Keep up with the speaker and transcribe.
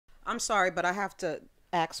I'm sorry, but I have to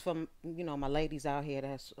ask from my ladies out here.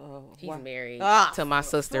 That's he's married Ah, to my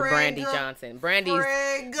sister, Brandy Johnson.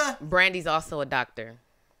 Brandy's also a doctor.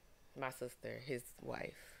 My sister, his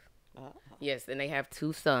wife. Yes, and they have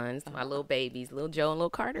 2 sons, my little babies, little Joe and little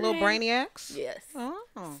Carter. Little brainiacs? Yes. Oh.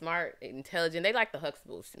 Smart, intelligent. They like the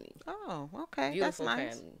Huxtables to me. Oh, okay. Beautiful That's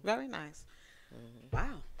nice. family. Very nice.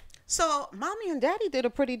 Wow. So, Mommy and Daddy did a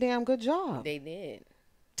pretty damn good job. They did.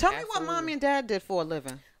 Tell me what Mommy and Dad did for a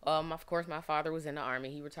living. Of course, my father was in the Army.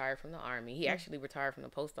 He retired from the Army. He actually retired from the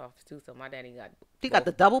post office, too, so my daddy got... He got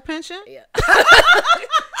the double pension? Yeah.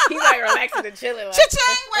 He's like relaxing and chilling. Like,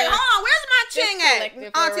 Cha-ching! Wait, hold on. Where's my ching at?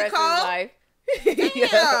 Auntie Cole?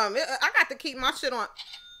 Damn. I got to keep my shit on.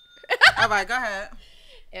 All right, go ahead.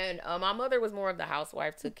 And my mother was more of the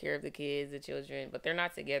housewife, took care of the kids, the children, but they're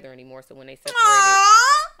not together anymore. So when they separated,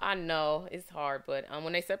 I know it's hard, but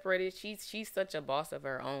when they separated, she's such a boss of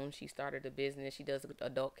her own. She started a business. She does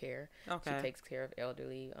adult care. Okay. She takes care of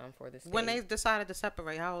elderly for the state. When they decided to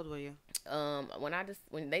separate, how old were you?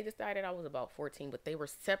 When they decided, I was about 14, but they were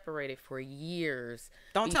separated for years.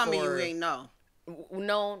 Don't tell me you ain't know.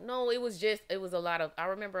 No, it was a lot of, I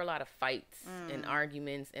remember a lot of fights and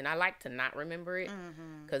arguments, and I like to not remember it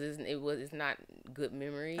because it's not good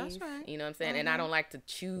memories. That's right. You know what I'm saying? And I don't like to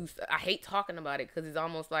choose. I hate talking about it because it's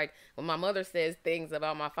almost like when my mother says things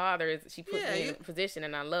about my father, she puts me in a position,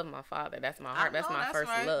 and I love my father. That's my heart. That's my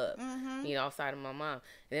first love, outside of my mom.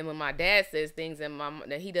 And then when my dad says things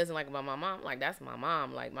that he doesn't like about my mom, like, that's my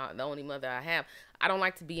mom, like the only mother I have. I don't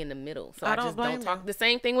like to be in the middle, so I just don't talk. The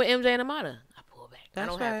same thing with MJ and Amada. I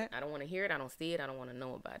don't want to hear it. I don't see it. I don't want to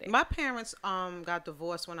know about it. My parents got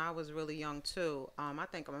divorced when I was really young too. I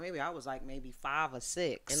think maybe I was like 5 or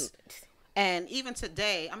 6. And even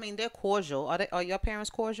today, I mean, they're cordial. Are your parents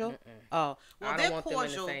cordial? Oh, well, they're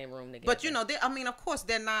cordial. Them in the same room together. But of course,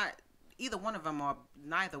 they're not. Either one of them are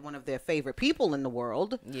neither one of their favorite people in the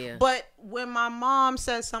world. Yeah. But when my mom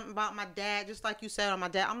says something about my dad, just like you said on my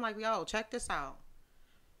dad, I'm like, yo, check this out.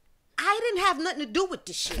 I didn't have nothing to do with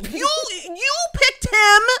this shit. You picked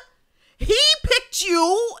him. He picked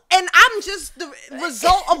you, and I'm just the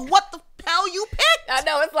result of what the hell you picked. I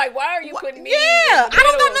know. It's like, why are you putting me? Yeah, I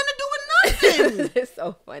don't got nothing to do with nothing. It's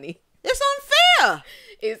so funny. It's unfair.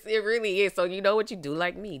 It really is. So you know what you do?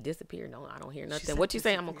 Like me, disappear. No, I don't hear nothing. What you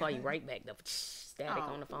saying? I'm gonna call you right back. Static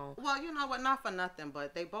on the phone. Well, you know what? Not for nothing,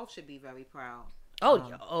 but they both should be very proud.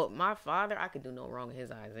 My father, I could do no wrong in his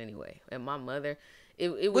eyes anyway, and my mother.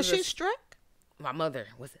 Was she strict? My mother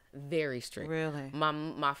was very strict. Really?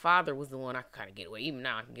 My father was the one I could kind of get away. Even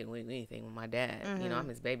now, I can get away with anything with my dad. You know, I'm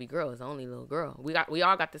his baby girl, his only little girl. We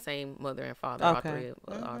all got the same mother and father. Okay.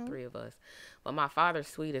 All three of us. But my father's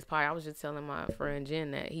sweet as pie. I was just telling my friend Jen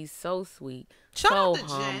that he's so sweet, so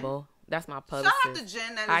humble. That's my publicist. Shout out to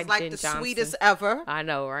Jen. That is like the sweetest ever. I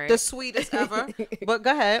know, right? The sweetest ever. But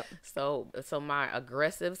go ahead. So my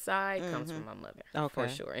aggressive side comes from my mother, for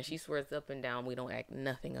sure. And she swears up and down we don't act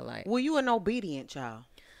nothing alike. Were you an obedient child?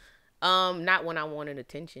 Not when I wanted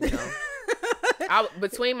attention, no.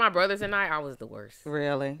 Between my brothers and I was the worst.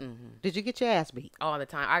 Really? Mm-hmm. Did you get your ass beat? All the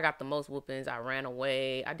time. I got the most whoopings. I ran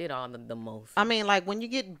away. I did all the most. I mean, like, when you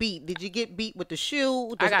get beat, did you get beat with the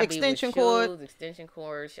shoe, the extension cord? Shoes, extension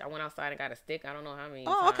cord. I went outside and got a stick. I don't know how many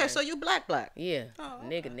times. Okay. So you black. Yeah. Oh,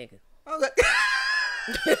 okay. Nigga. Okay.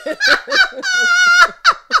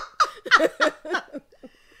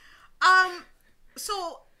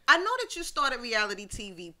 So I know that you started reality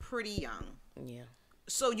TV pretty young. Yeah.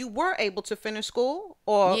 So you were able to finish school,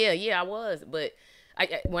 or yeah, I was, but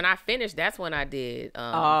when I finished, that's when I did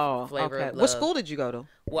Flavor of Love. What school did you go to?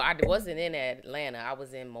 Well, I wasn't in Atlanta. I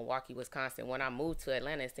was in Milwaukee, Wisconsin. When I moved to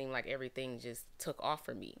Atlanta, it seemed like everything just took off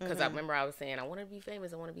for me. Because I remember I was saying, I want to be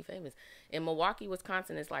famous. In Milwaukee,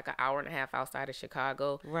 Wisconsin, it's like an hour and a half outside of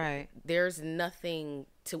Chicago. Right. There's nothing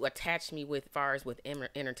to attach me with as far as with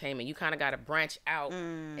entertainment. You kind of got to branch out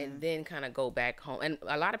and then kind of go back home. And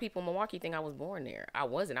a lot of people in Milwaukee think I was born there. I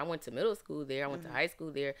wasn't. I went to middle school there. I went to high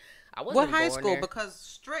school there. I wasn't born there. What high school? Because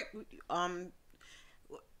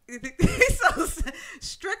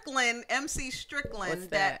Strickland, MC Strickland,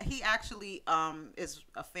 that he actually is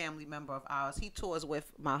a family member of ours. He tours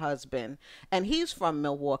with my husband, and he's from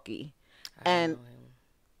Milwaukee. And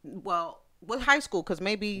well, what high school? Because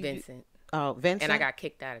maybe Vincent. Oh, Vincent. And I got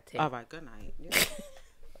kicked out of Tech. All right, good night.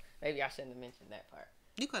 Maybe I shouldn't have mentioned that part.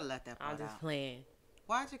 You could have let that part out. I'm just playing.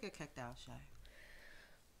 Why'd you get kicked out, Shay?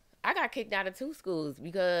 I got kicked out of 2 schools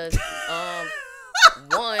because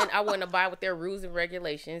one, I wouldn't abide with their rules and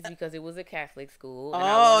regulations because it was a Catholic school. And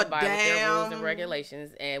I wouldn't abide with their rules and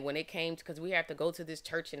regulations. And when it came to, because we had to go to this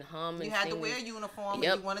church and hum and you had to wear a uniform and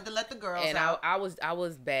you wanted to let the girls out. And I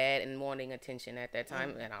was bad and wanting attention at that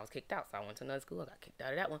time, and I was kicked out. So I went to another school. I got kicked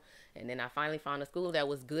out of that one. And then I finally found a school that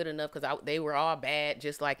was good enough because they were all bad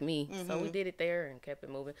just like me. So we did it there and kept it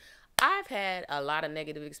moving. I've had a lot of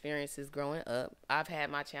negative experiences growing up. I've had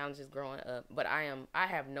my challenges growing up, but I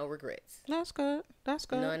have no regrets. That's good. That's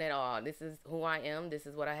good. None at all. This is who I am. This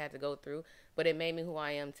is what I had to go through, but it made me who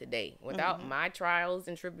I am today. Without my trials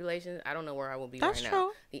and tribulations, I don't know where I would be right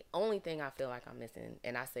now. The only thing I feel like I'm missing,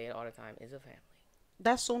 and I say it all the time, is a family.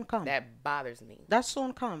 That's soon come. That bothers me. That's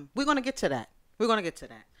soon come. We're going to get to that. We're going to get to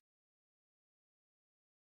that.